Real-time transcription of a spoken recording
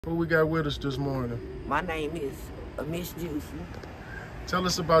Who we got with us this morning? My name is Miss Juicy. Tell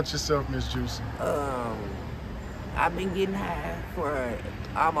us about yourself, Miss Juicy. Um, I've been getting high for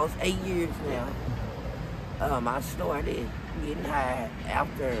almost 8 years now. I started getting high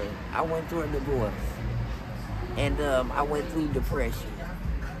after I went through a divorce, and I went through depression,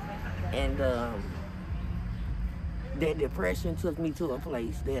 and that depression took me to a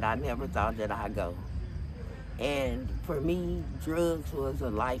place that I never thought that I'd go. And for me, drugs was a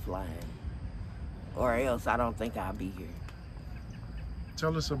lifeline, or else I don't think I'd be here.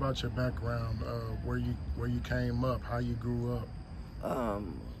 Tell us about your background, where you came up, how you grew up.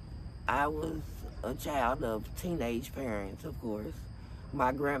 I was a child of teenage parents, of course.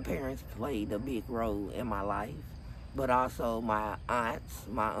 My grandparents played a big role in my life, but also my aunts,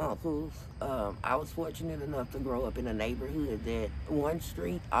 my uncles. I was fortunate enough to grow up in a neighborhood that one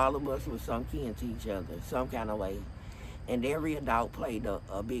street, all of us were some kin to each other, some kind of way. And every adult played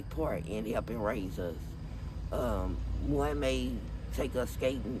a big part in helping raise us. One may take us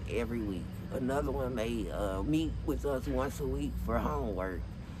skating every week. Another one may meet with us once a week for homework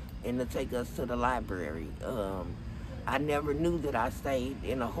and to take us to the library. I never knew that I stayed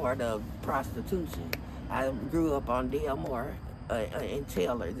in the heart of prostitution. I grew up on Delmore in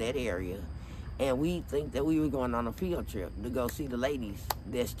Taylor, that area, and we think that we were going on a field trip to go see the ladies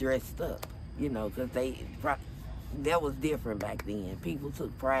that's dressed up, because that was different back then. People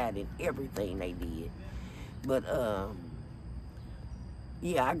took pride in everything they did. But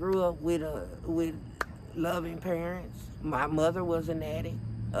yeah, I grew up with loving parents. My mother was an addict.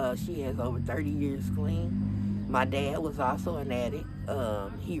 She has over 30 years clean. My dad was also an addict.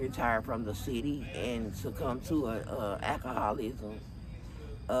 He retired from the city and succumbed to alcoholism.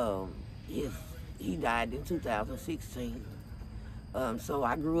 He died in 2016. So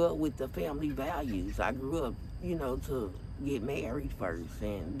I grew up with the family values. I grew up, to get married first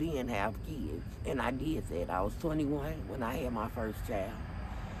and then have kids. And I did that. I was 21 when I had my first child.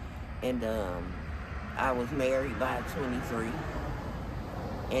 And I was married by 23.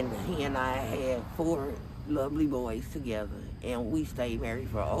 And he and I had 4 lovely boys together, and we stayed married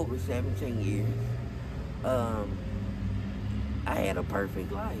for over 17 years. I had a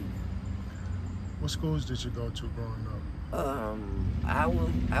perfect life. What schools did you go to growing up? I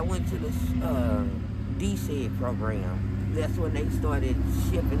went to the DSED program. That's when they started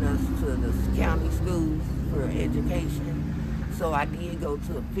shipping us to the county schools for education. So I did go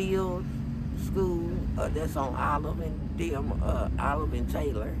to Field School, that's on Olive and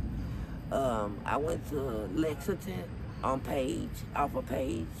Taylor. I went to Lexington off of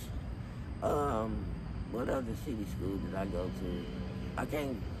Page. What other city school did I go to? I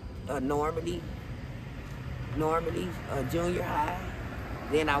came, Normandy Junior High.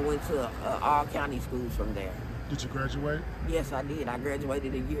 Then I went to all county schools from there. Did you graduate? Yes, I did. I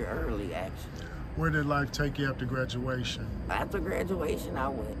graduated a year early, actually. Where did life take you after graduation? After graduation, I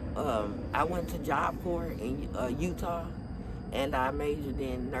went to Job Corps in Utah, and I majored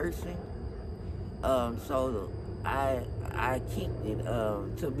in nursing. So I kicked it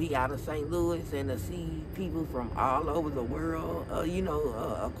to be out of St. Louis and to see people from all over the world,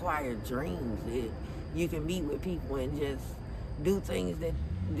 acquire dreams. You can meet with people and just do things that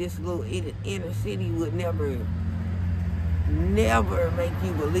this little inner city would never make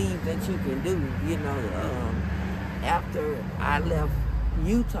you believe that you can do. After I left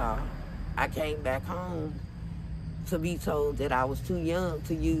Utah, I came back home to be told that I was too young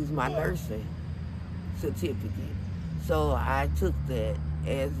to use my nursing certificate. So I took that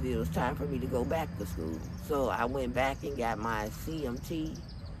as it was time for me to go back to school. So I went back and got my CMT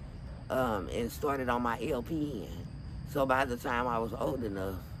and started on my LPN. So by the time I was old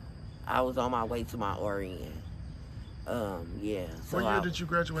enough, I was on my way to my RN. Yeah. So what year did you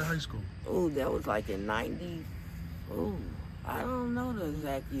graduate high school? Oh, that was like in 90. Oh, I don't know the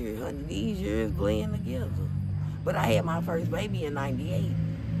exact year. Honey, these years blend together. But I had my first baby in 98.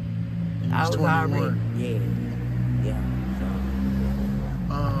 You was 21. Yeah.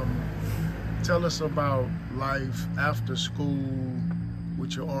 So. Tell us about life after school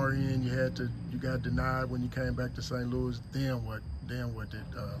with your RN. You got denied when you came back to St. Louis. Then what did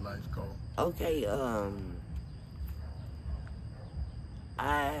life go? Okay.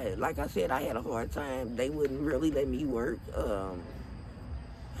 Like I said, I had a hard time. They wouldn't really let me work.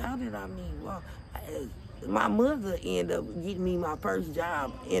 How did I meet? Well, my mother ended up getting me my first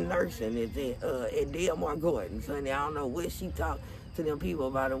job in nursing at Delmore Gordon. So I don't know what she talked to them people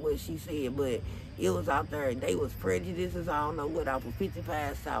about and what she said, but it was out there, and they was prejudices, I don't know what, off of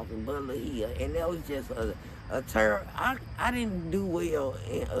 55 South in Butler Hill, and that was just a terror. I didn't do well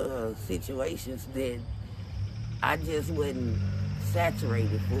in situations that I just wasn't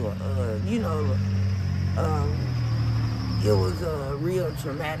saturated for, it was real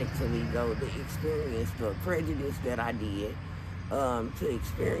traumatic to me, though, to experience the prejudice that I did, to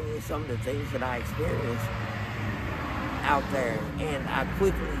experience some of the things that I experienced out there. And I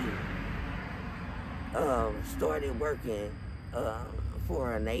quickly started working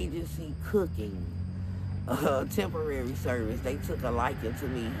for an agency cooking temporary service. They took a liking to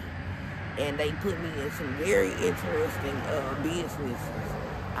me, and they put me in some very interesting businesses.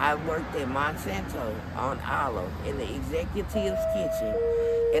 I worked at Monsanto on Olive in the executive's kitchen,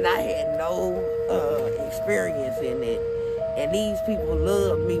 and I had no experience in it. And these people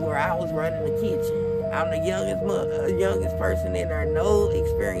loved me where I was running the kitchen. I'm the youngest person in there, no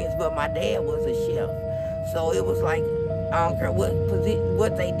experience, but my dad was a chef. So it was like, I don't care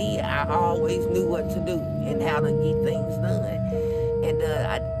what they did, I always knew what to do and how to get things done. And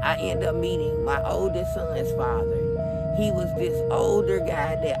I ended up meeting my oldest son's father. He was this older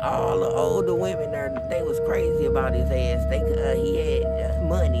guy that all the older women there, they was crazy about his ass. He had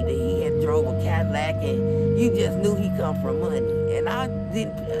money, that he had drove a Cadillac, and you just knew he come from money. And I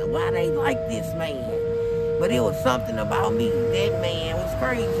didn't, why they like this man? But it was something about me that man was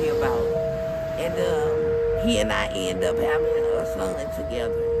crazy about. And he and I ended up having a son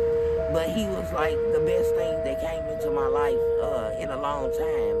together. But he was like the best thing that came into my life in a long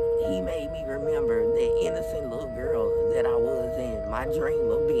time. He made me remember the innocent little girl that I was in, my dream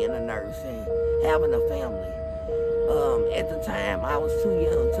of being a nurse and having a family. At the time, I was too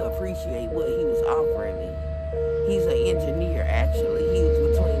young to appreciate what he was offering me. He's an engineer, actually. He was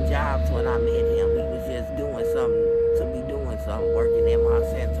between jobs when I met him. He was just doing something to be doing something, working at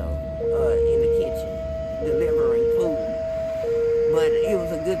Monsanto in the kitchen, delivering food. But it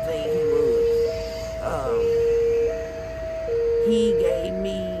was a good thing he was. He gave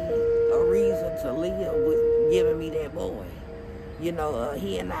me a reason to live with giving me that boy. You know,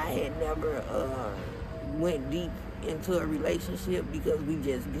 he and I had never went deep into a relationship because we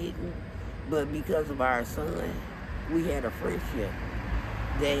just didn't. But because of our son, we had a friendship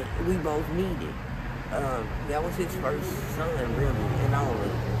that we both needed. That was his first son, really, and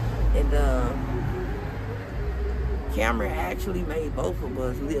only. And Cameron actually made both of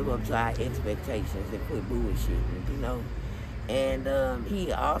us live up to our expectations and quit bullshitting, you know. And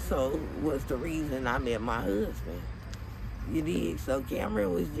he also was the reason I met my husband. You dig? So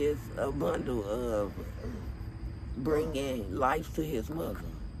Cameron was just a bundle of bringing life to his mother.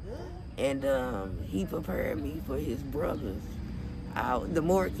 And he prepared me for his brothers. The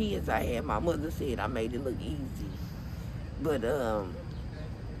more kids I had, my mother said I made it look easy. But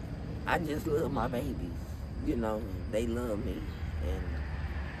I just love my babies. You know, they love me. And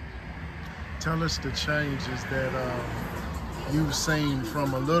tell us the changes that you've seen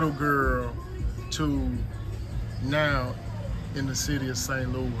from a little girl to now in the city of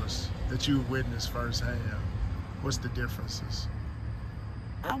St. Louis that you've witnessed firsthand. What's the differences?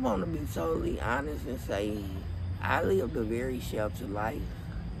 I want to be totally honest and say I lived a very sheltered life.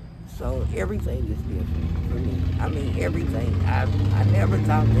 So everything is different for me. I mean, everything. I never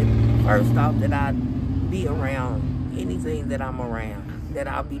thought that I'd be around anything that I'm around, that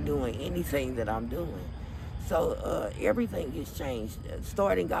I'll be doing anything that I'm doing. So everything has changed,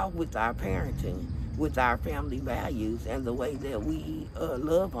 starting off with our parenting, with our family values, and the way that we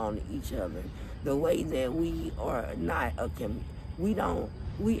love on each other, the way that we are not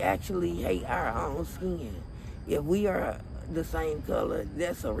we actually hate our own skin. If we are the same color,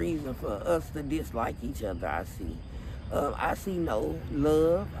 that's a reason for us to dislike each other, I see. I see no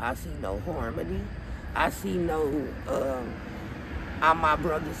love, I see no harmony, I see no, I'm my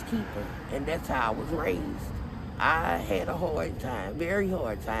brother's keeper, and that's how I was raised. I had a hard time, very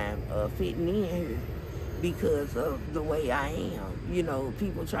hard time, fitting in here because of the way I am. You know,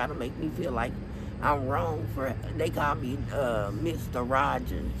 people try to make me feel like I'm wrong they call me Mr.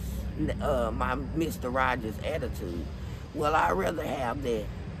 Rogers, my Mr. Rogers attitude. Well, I'd rather have that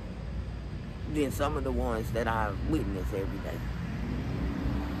than some of the ones that I witness every day.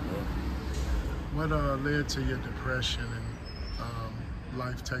 Yeah. What led to your depression and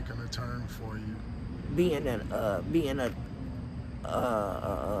life taking a turn for you? Being a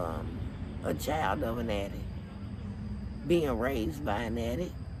child of an addict, being raised by an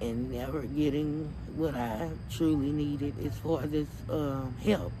addict, and never getting what I truly needed as far as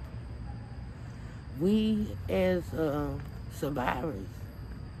help. We as survivors,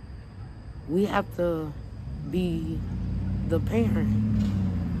 we have to be the parent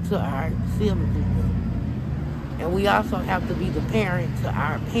to our siblings, and we also have to be the parent to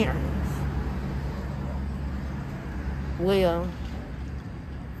our parents. Well,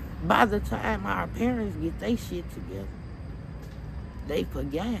 by the time our parents get their shit together, they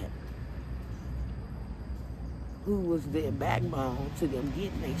forgot who was their backbone to them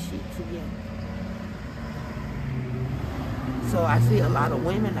getting their shit together. So I see a lot of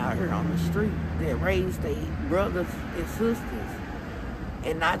women out here on the street that raise their brothers and sisters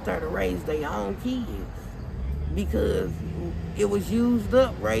and not there to raise their own kids because it was used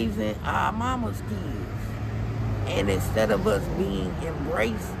up raising our mama's kids. And instead of us being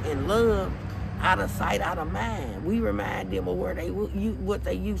embraced and loved, out of sight, out of mind, we remind them of what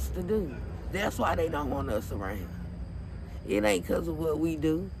they used to do. That's why they don't want us around. It ain't because of what we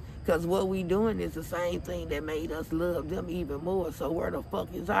do. Because what we doing is the same thing that made us love them even more. So where the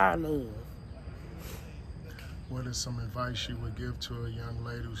fuck is our love? What is some advice you would give to a young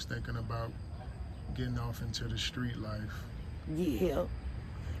lady who's thinking about getting off into the street life? Get help.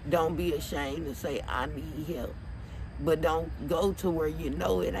 Don't be ashamed to say, I need help. But don't go to where you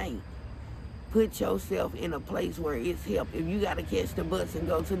know it ain't. Put yourself in a place where it's help. If you got to catch the bus and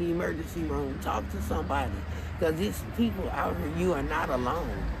go to the emergency room, talk to somebody. Because it's people out here, you are not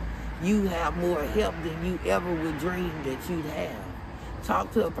alone. You have more help than you ever would dream that you'd have.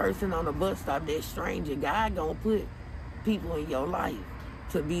 Talk to a person on a bus stop, that stranger. God gonna put people in your life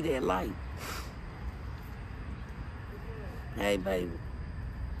to be that light. Hey, baby.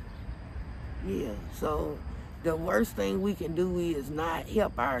 Yeah, so the worst thing we can do is not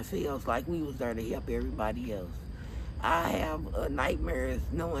help ourselves like we was there to help everybody else. I have nightmares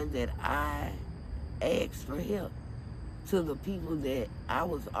knowing that I asked for help to the people that I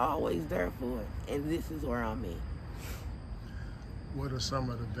was always there for, and this is where I'm at. What are some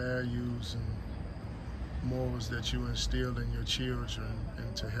of the values and morals that you instill in your children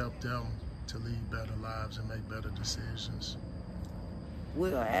and to help them to lead better lives and make better decisions?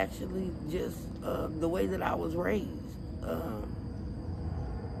 Well, actually, just the way that I was raised.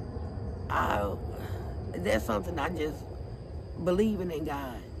 That's something I just believing in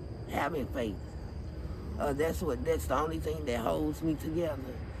God, having faith. That's the only thing that holds me together.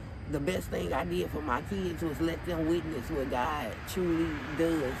 The best thing I did for my kids was let them witness what God truly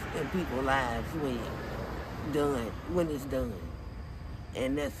does in people's lives when it's done.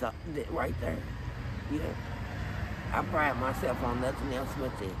 And that's right there. Yeah. I pride myself on nothing else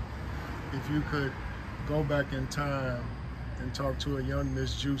but that. If you could go back in time and talk to a young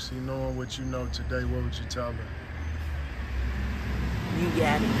Miss Juicy, knowing what you know today, what would you tell her? You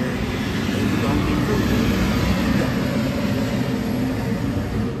got it, girl. And you're going to get through it.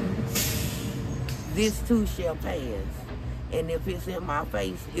 This too shall pass. And if it's in my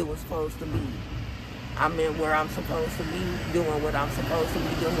face, it was supposed to be. I'm in where I'm supposed to be, doing what I'm supposed to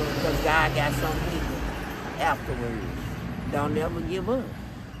be doing, because God got something bigger afterwards. Don't never give up.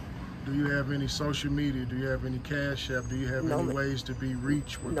 Do you have any social media? Do you have any Cash App? Do you have any ways to be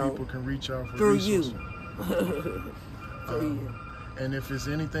reached where people can reach out for resources? Through you. And if there's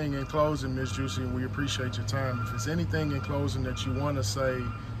anything in closing, Miss Juicy, and we appreciate your time, if there's anything in closing that you want to say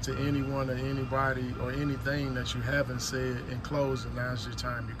to anyone or anybody or anything that you haven't said in closing, now's your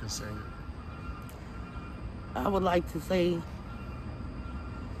time, you can say it. I would like to say,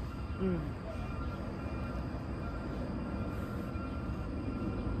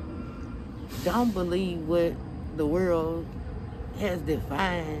 don't believe what the world has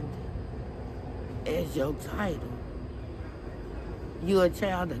defined as your title. You're a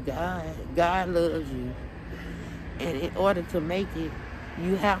child of God. God loves you. And in order to make it,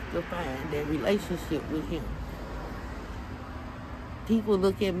 you have to find that relationship with Him. People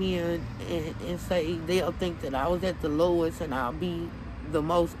look at me and say they'll think that I was at the lowest and I'll be the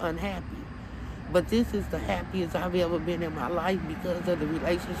most unhappy. But this is the happiest I've ever been in my life because of the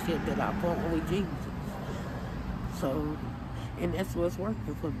relationship that I formed with Jesus. So, and that's what's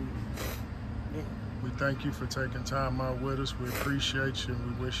working for me. Yeah. We thank you for taking time out with us. We appreciate you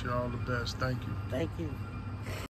and we wish you all the best. Thank you. Thank you.